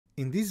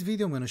In this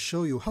video, I'm going to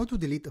show you how to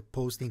delete a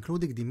post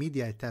including the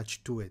media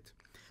attached to it.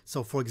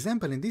 So for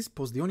example, in this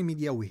post, the only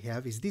media we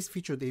have is this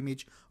featured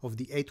image of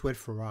the 812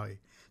 Ferrari.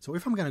 So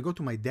if I'm going to go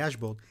to my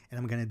dashboard and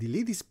I'm going to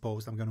delete this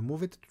post, I'm going to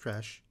move it to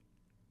trash.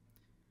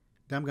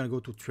 Then I'm going to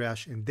go to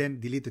trash and then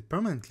delete it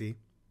permanently.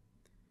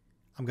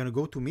 I'm going to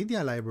go to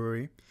media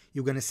library.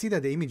 You're going to see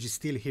that the image is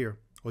still here,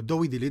 although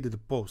we deleted the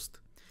post.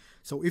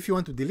 So if you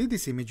want to delete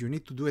this image, you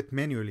need to do it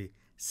manually.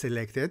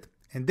 Select it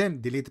and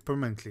then delete it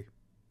permanently.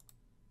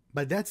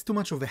 But that's too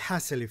much of a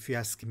hassle if you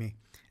ask me,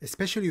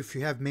 especially if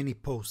you have many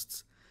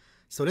posts.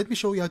 So let me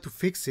show you how to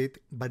fix it,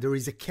 but there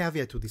is a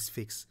caveat to this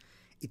fix.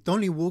 It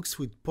only works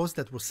with posts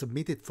that were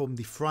submitted from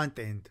the front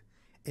end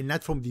and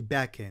not from the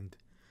back end.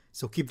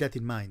 So keep that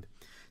in mind.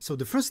 So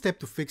the first step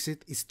to fix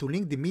it is to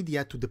link the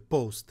media to the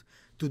post.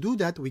 To do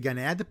that, we're going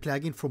to add a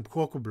plugin from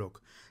crocoblock.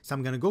 So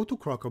I'm going to go to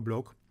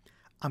crocoblock.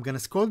 I'm going to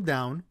scroll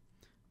down,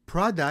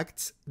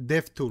 Products,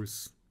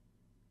 DevTools.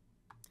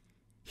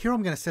 Here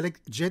I'm going to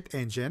select Jet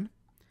Engine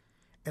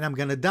and I'm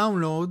going to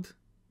download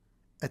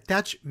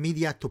Attach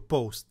Media to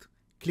Post.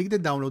 Click the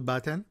download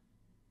button.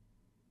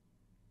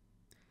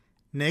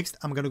 Next,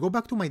 I'm going to go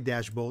back to my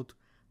dashboard,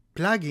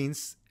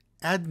 Plugins,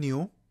 Add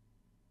New,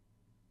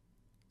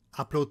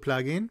 Upload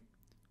Plugin,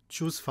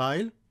 choose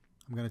File.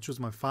 I'm going to choose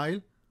my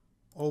file,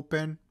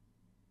 Open,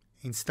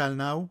 Install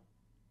Now,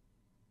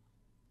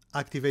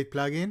 Activate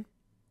Plugin.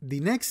 The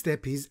next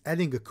step is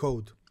adding a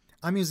code.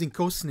 I'm using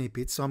code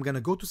snippets, so I'm going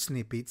to go to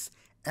Snippets,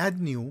 Add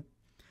New.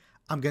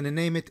 I'm going to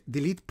name it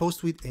Delete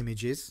Post with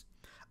Images.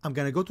 I'm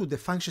going to go to the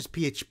Functions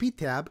PHP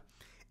tab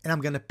and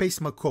I'm going to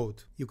paste my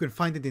code. You can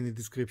find it in the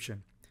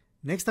description.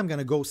 Next, I'm going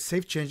to go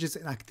Save Changes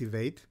and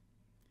Activate.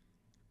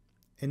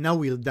 And now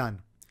we're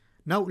done.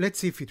 Now let's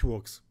see if it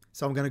works.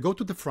 So I'm going to go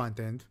to the front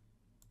end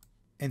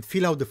and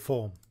fill out the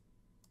form.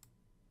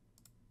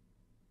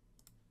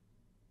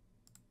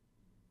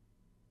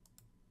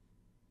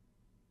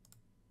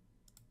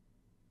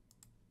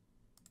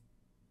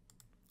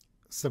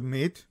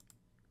 Submit.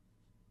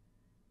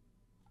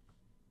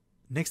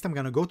 Next, I'm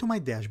going to go to my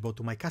dashboard,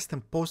 to my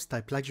custom post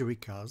type luxury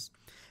cars,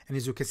 and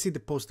as you can see, the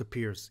post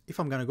appears. If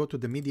I'm going to go to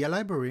the media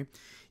library,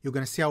 you're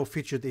going to see our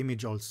featured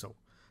image also.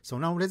 So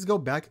now let's go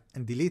back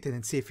and delete it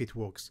and see if it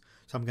works.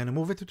 So I'm going to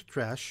move it to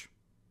trash.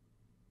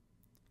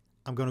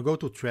 I'm going to go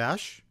to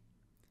trash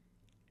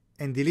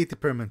and delete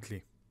it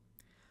permanently.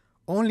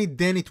 Only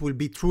then it will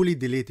be truly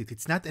deleted.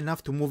 It's not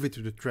enough to move it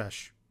to the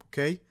trash.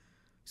 Okay?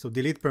 So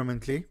delete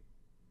permanently.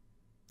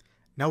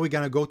 Now we're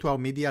going to go to our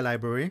media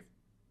library.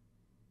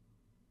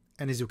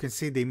 And as you can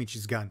see, the image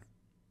is gone.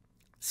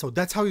 So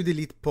that's how you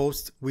delete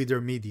posts with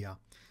your media.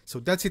 So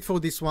that's it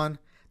for this one.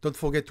 Don't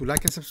forget to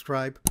like and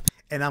subscribe.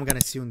 And I'm going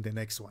to see you in the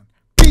next one.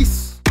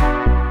 Peace!